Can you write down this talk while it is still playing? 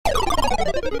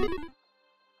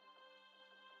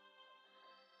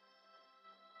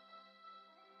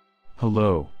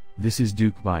Hello, this is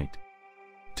DukeByte.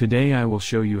 Today I will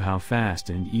show you how fast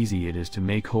and easy it is to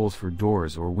make holes for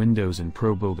doors or windows in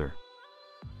ProBuilder.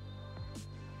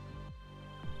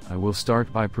 I will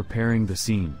start by preparing the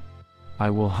scene. I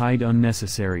will hide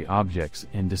unnecessary objects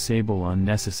and disable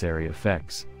unnecessary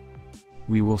effects.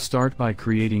 We will start by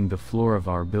creating the floor of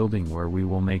our building where we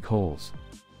will make holes.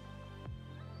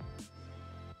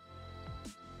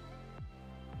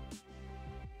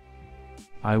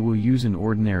 I will use an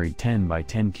ordinary 10 by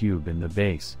 10 cube in the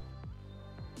base.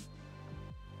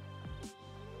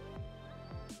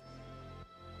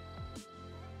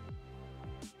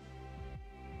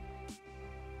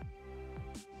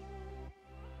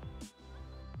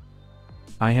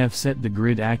 I have set the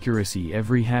grid accuracy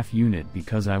every half unit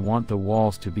because I want the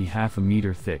walls to be half a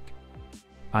meter thick.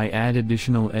 I add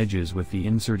additional edges with the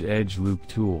Insert Edge Loop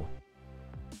tool.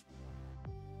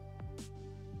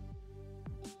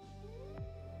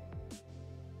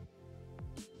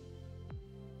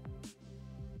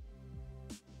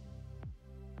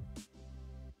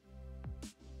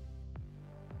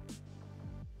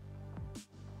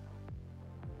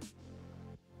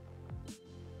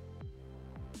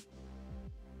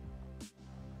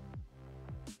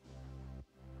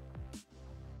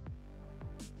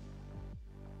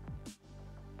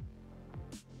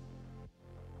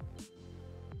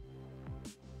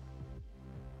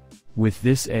 With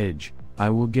this edge, I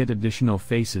will get additional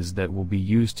faces that will be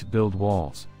used to build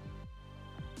walls.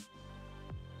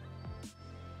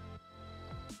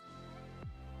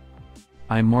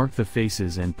 I mark the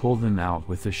faces and pull them out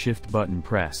with the Shift button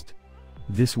pressed.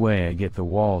 This way I get the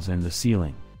walls and the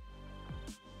ceiling.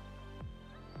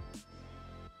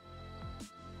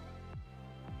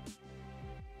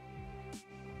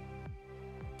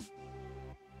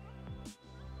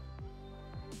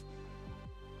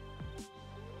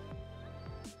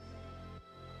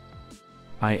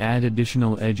 I add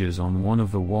additional edges on one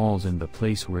of the walls in the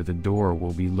place where the door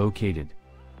will be located.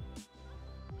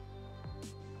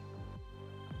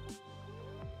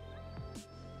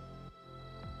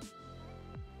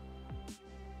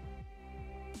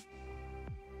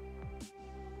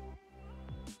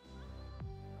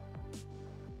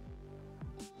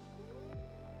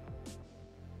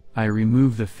 I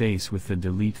remove the face with the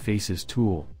Delete Faces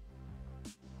tool.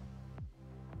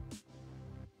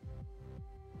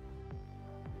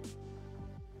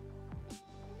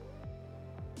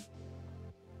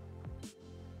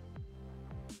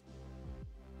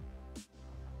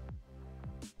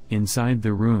 Inside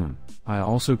the room, I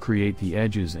also create the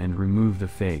edges and remove the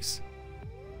face.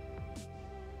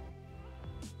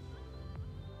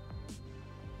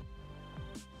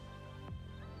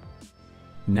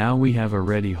 Now we have a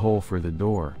ready hole for the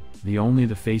door, only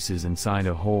the faces inside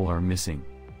a hole are missing.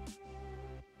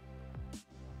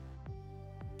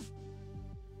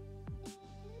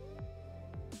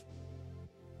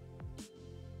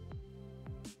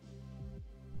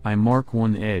 I mark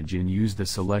one edge and use the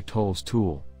Select Holes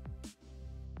tool.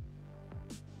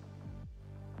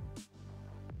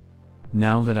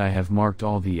 Now that I have marked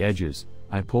all the edges,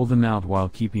 I pull them out while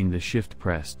keeping the Shift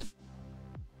pressed.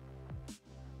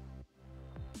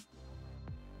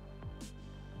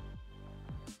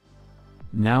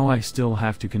 Now I still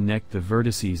have to connect the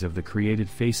vertices of the created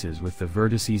faces with the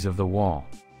vertices of the wall.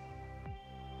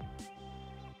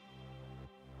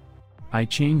 I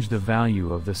change the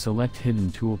value of the Select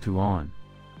Hidden tool to On.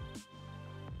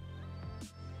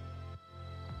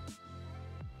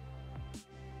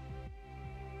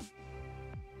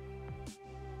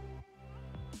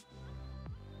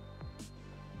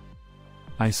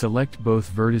 I select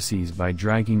both vertices by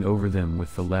dragging over them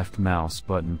with the left mouse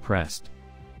button pressed.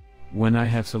 When I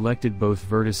have selected both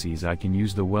vertices, I can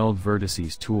use the Weld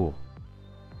Vertices tool.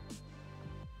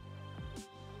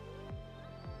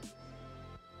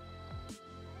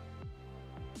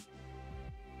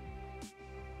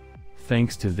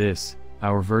 Thanks to this,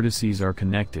 our vertices are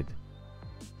connected.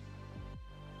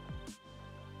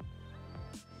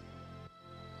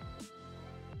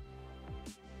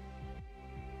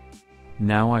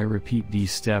 Now I repeat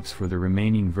these steps for the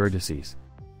remaining vertices.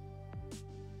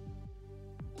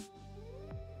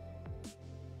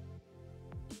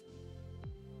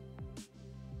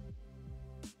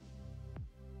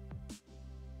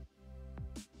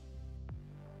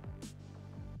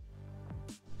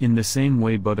 In the same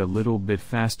way but a little bit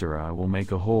faster, I will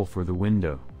make a hole for the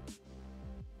window.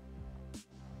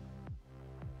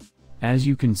 As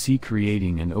you can see,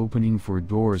 creating an opening for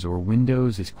doors or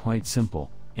windows is quite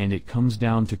simple, and it comes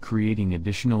down to creating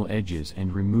additional edges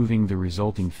and removing the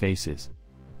resulting faces.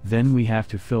 Then we have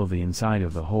to fill the inside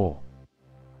of the hole.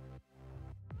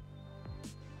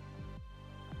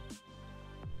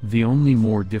 The only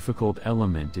more difficult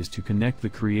element is to connect the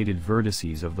created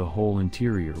vertices of the whole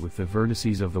interior with the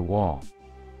vertices of the wall.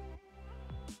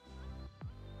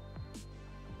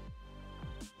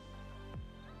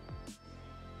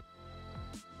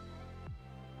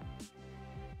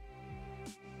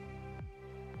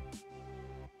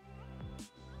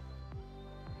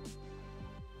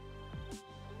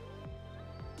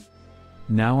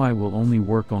 Now I will only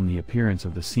work on the appearance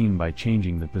of the scene by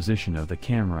changing the position of the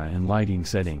camera and lighting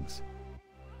settings.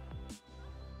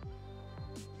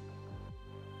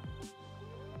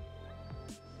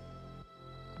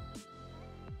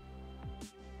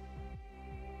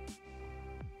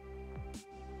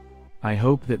 I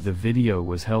hope that the video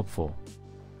was helpful.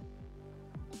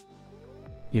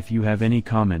 If you have any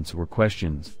comments or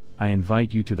questions, I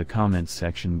invite you to the comments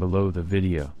section below the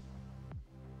video.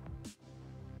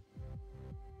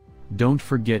 Don't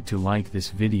forget to like this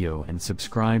video and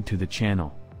subscribe to the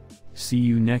channel. See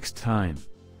you next time.